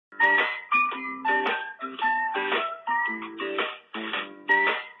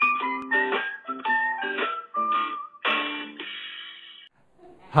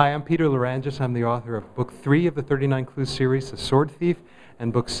Hi, I'm Peter Lerangis. I'm the author of Book 3 of the 39 Clues series, The Sword Thief,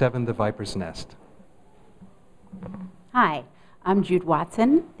 and Book 7, The Viper's Nest. Hi, I'm Jude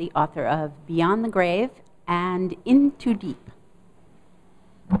Watson, the author of Beyond the Grave and In Too Deep.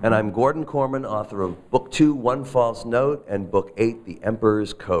 And I'm Gordon Korman, author of Book 2, One False Note, and Book 8, The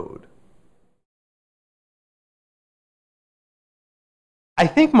Emperor's Code. I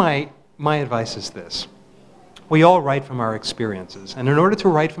think my advice is this. We all write from our experiences, and in order to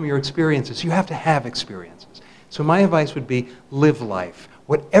write from your experiences, you have to have experiences. So my advice would be live life.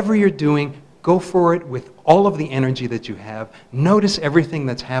 Whatever you're doing, go for it with all of the energy that you have. Notice everything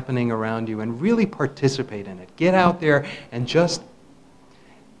that's happening around you and really participate in it. Get out there and just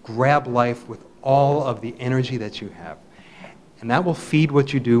grab life with all of the energy that you have. And that will feed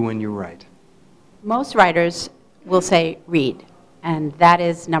what you do when you write. Most writers will say read, and that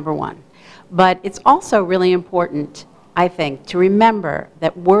is number one. But it's also really important, I think, to remember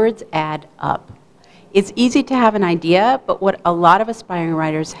that words add up. It's easy to have an idea, but what a lot of aspiring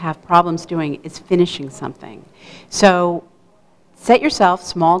writers have problems doing is finishing something. So set yourself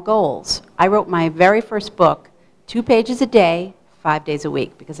small goals. I wrote my very first book, 2 pages a day, 5 days a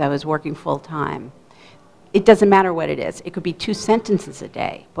week, because I was working full time. It doesn't matter what it is. It could be 2 sentences a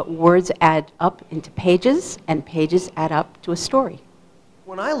day, but words add up into pages, and pages add up to a story.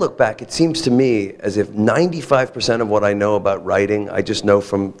 When I look back, it seems to me as if 95% of what I know about writing, I just know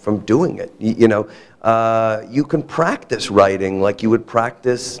from doing it. You can practice writing like you would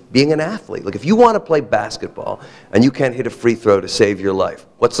practice being an athlete. Like if you want to play basketball and you can't hit a free throw to save your life,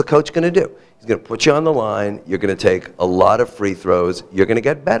 what's the coach going to do? He's going to put you on the line, you're going to take a lot of free throws, you're going to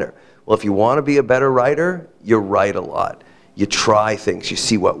get better. Well, if you want to be a better writer, you write a lot. You try things, you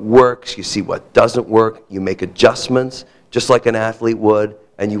see what works, you see what doesn't work, you make adjustments, just like an athlete would,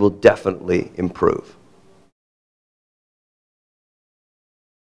 and you will definitely improve.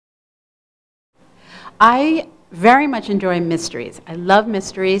 I very much enjoy mysteries. I love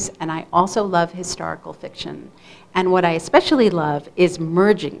mysteries, and I also love historical fiction. And what I especially love is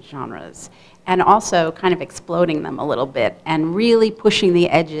merging genres and also kind of exploding them a little bit and really pushing the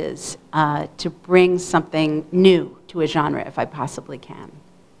edges to bring something new to a genre if I possibly can.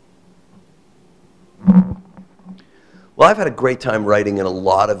 Well, I've had a great time writing in a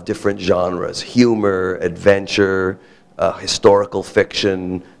lot of different genres: humor, adventure, historical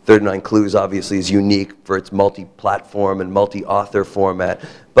fiction. 39 Clues obviously is unique for its multi-platform and multi-author format.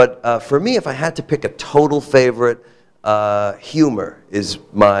 But for me, if I had to pick a total favorite, humor is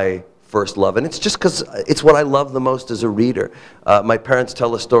my first love. And it's just because it's what I love the most as a reader. My parents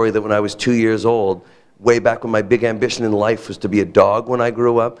tell a story that when I was 2 years old, way back when my big ambition in life was to be a dog when I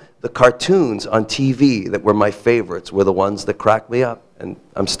grew up, the cartoons on TV that were my favorites were the ones that cracked me up, and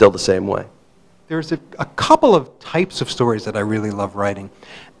I'm still the same way. There's a couple of types of stories that I really love writing,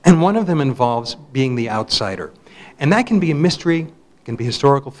 and one of them involves being the outsider. And that can be a mystery, it can be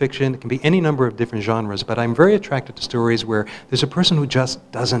historical fiction, it can be any number of different genres, but I'm very attracted to stories where there's a person who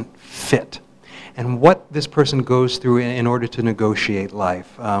just doesn't fit, and what this person goes through in order to negotiate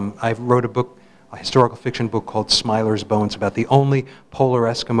life. I wrote a historical fiction book called Smiler's Bones about the only polar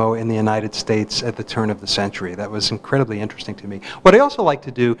Eskimo in the United States at the turn of the century. That was incredibly interesting to me. What I also like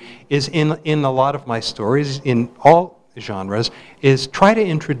to do is in a lot of my stories, in all genres, is try to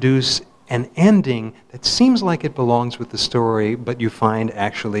introduce an ending that seems like it belongs with the story, but you find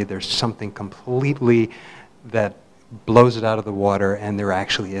actually there's something completely that blows it out of the water, and there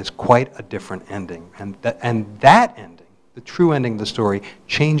actually is quite a different ending. And that ending, the true ending of the story,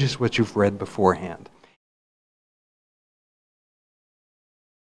 changes what you've read beforehand.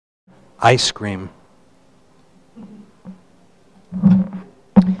 Ice cream.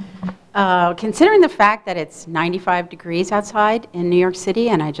 Considering the fact that it's 95 degrees outside in New York City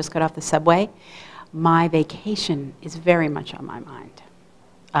and I just got off the subway, my vacation is very much on my mind.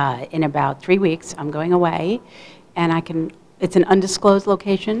 In about 3 weeks, I'm going away, and it's an undisclosed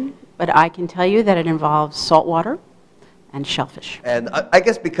location, but I can tell you that it involves salt water and shellfish. And I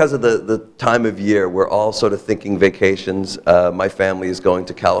guess because of the time of year, we're all sort of thinking vacations. My family is going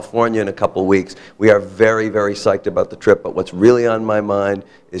to California in a couple weeks. We are very, very psyched about the trip, but what's really on my mind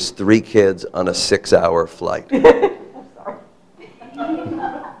is 3 kids on a 6-hour flight. I'm sorry.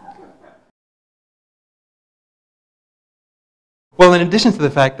 Well, in addition to the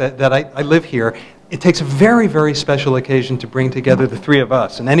fact that I live here, it takes a very, very special occasion to bring together the 3 of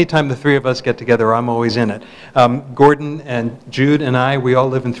us. And anytime the 3 of us get together, I'm always in it. Gordon and Jude and I, we all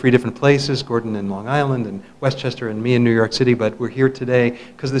live in 3 different places. Gordon in Long Island and Westchester, and me in New York City. But we're here today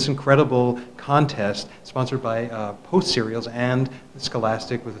because of this incredible contest sponsored by Post Serials and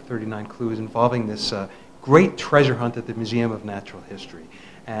Scholastic with the 39 Clues involving this great treasure hunt at the Museum of Natural History.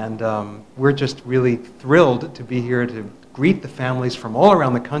 And we're just really thrilled to be here to greet the families from all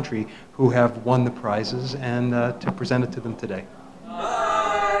around the country who have won the prizes and to present it to them today.